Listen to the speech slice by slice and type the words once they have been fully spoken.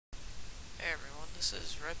Hey everyone, this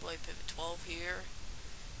is Red Blade Pivot 12 here,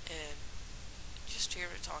 and just here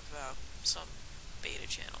to talk about some beta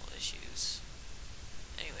channel issues.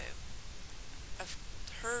 Anyway, I've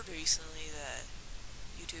heard recently that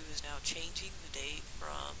YouTube is now changing the date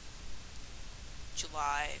from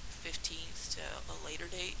July 15th to a later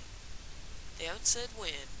date. They haven't said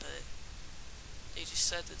when, but they just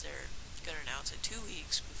said that they're going to announce it 2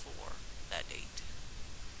 weeks before that date.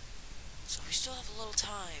 So we still have a little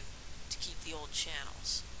time to keep the old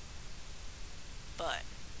channels. But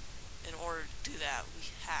in order to do that, we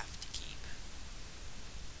have to keep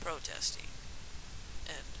protesting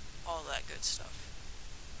and all that good stuff.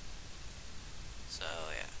 So,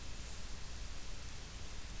 yeah.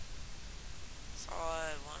 That's all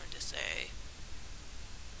I wanted to say.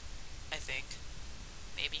 I think.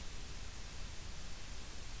 Maybe.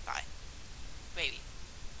 Bye. Maybe.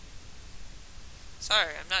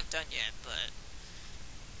 Sorry, I'm not done yet, but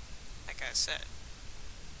like I said,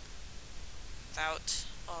 without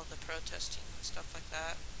all the protesting and stuff like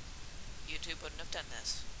that, YouTube wouldn't have done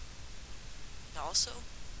this. And also,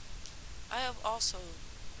 I have also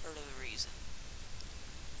heard of the reason.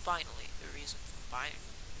 Finally, the reason from buying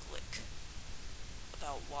Glick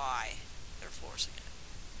about why they're forcing it.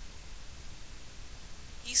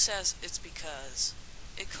 He says it's because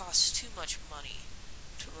it costs too much money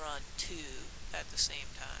to run two at the same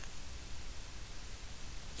time.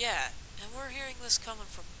 Yeah, and we're hearing this coming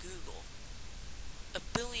from Google, a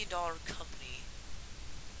billion-dollar company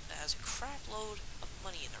that has a crap load of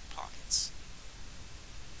money in their pockets.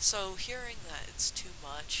 So hearing that it's too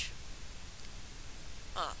much,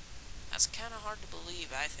 that's kind of hard to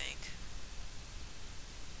believe, I think.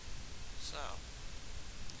 So,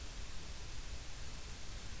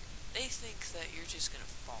 they think that you're just gonna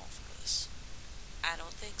fall for this. I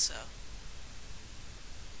don't think so.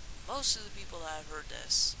 Most of the people that have heard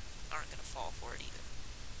this aren't gonna fall for it either.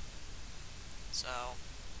 So, I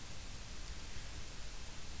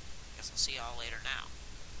guess I'll see y'all later now.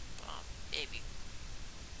 Maybe.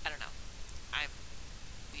 I don't know. I'm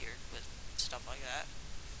weird with stuff like that.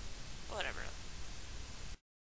 Whatever.